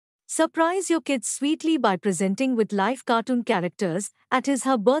Surprise your kids sweetly by presenting with live cartoon characters at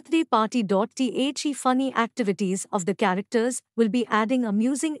his/her birthday party. The funny activities of the characters will be adding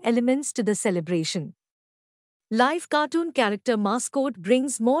amusing elements to the celebration. Live cartoon character mascot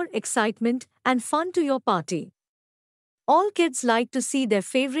brings more excitement and fun to your party. All kids like to see their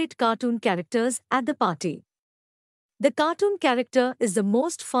favorite cartoon characters at the party. The cartoon character is the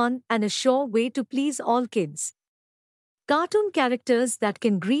most fun and a sure way to please all kids. Cartoon characters that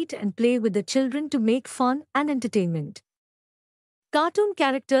can greet and play with the children to make fun and entertainment. Cartoon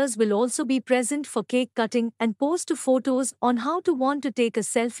characters will also be present for cake cutting and pose to photos on how to want to take a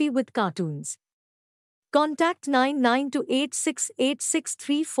selfie with cartoons. Contact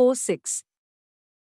 9928686346.